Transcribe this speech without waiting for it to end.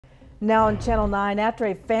Now on Channel 9, after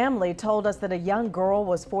a family told us that a young girl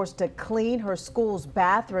was forced to clean her school's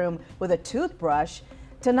bathroom with a toothbrush,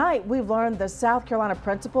 tonight we've learned the South Carolina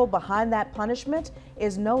principal behind that punishment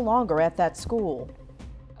is no longer at that school.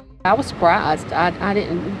 I was surprised. I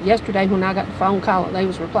didn't, yesterday when I got the phone call that they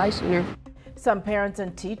was replacing her. Some parents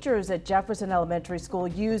and teachers at Jefferson Elementary School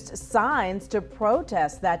used signs to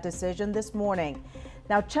protest that decision this morning.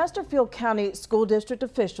 Now, Chesterfield County School District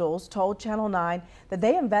officials told Channel 9 that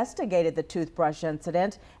they investigated the toothbrush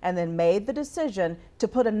incident and then made the decision to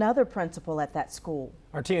put another principal at that school.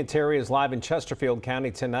 Our Tina Terry is live in Chesterfield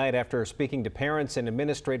County tonight after speaking to parents and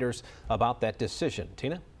administrators about that decision.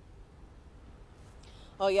 Tina?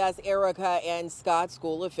 Oh yes, Erica and Scott,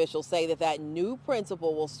 school officials say that new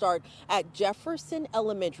principal will start at Jefferson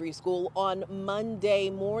Elementary School on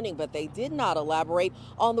Monday morning, but they did not elaborate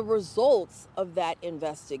on the results of that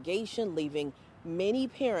investigation, leaving many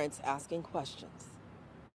parents asking questions.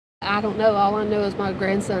 I don't know. All I know is my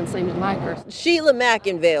grandson seems to like her. Sheila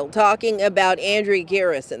McInvale talking about Andrea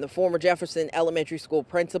Garrison, the former Jefferson Elementary School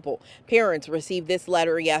principal. Parents received this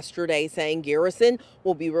letter yesterday saying Garrison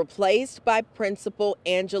will be replaced by Principal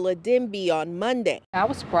Angela Demby on Monday. I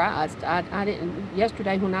was surprised. I didn't,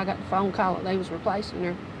 yesterday when I got the phone call that they was replacing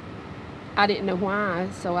her, I didn't know why,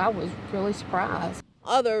 so I was really surprised.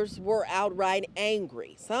 Others were outright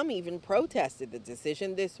angry. Some even protested the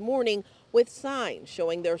decision this morning with signs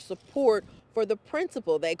showing their support for the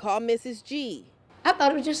principal they call Mrs. G. I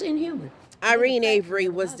thought it was just inhuman. Irene Avery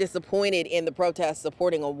was disappointed in the protest,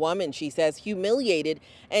 supporting a woman she says humiliated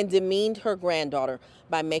and demeaned her granddaughter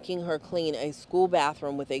by making her clean a school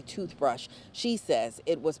bathroom with a toothbrush. She says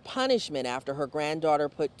it was punishment after her granddaughter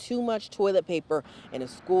put too much toilet paper in a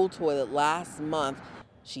school toilet last month.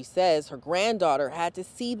 She says her granddaughter had to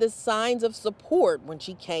see the signs of support when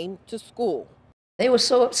she came to school. They were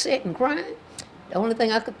so upset and crying. The only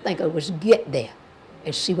thing I could think of was get there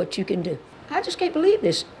and see what you can do. I just can't believe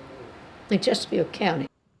this in Chesterfield County.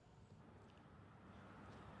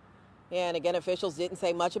 And again, officials didn't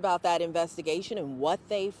say much about that investigation and what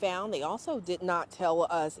they found. They also did not tell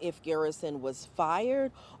us if Garrison was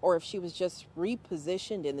fired or if she was just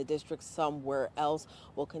repositioned in the district somewhere else.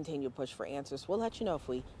 We'll continue to push for answers. We'll let you know if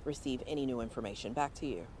we receive any new information. Back to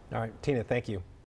you. All right, Tina, thank you.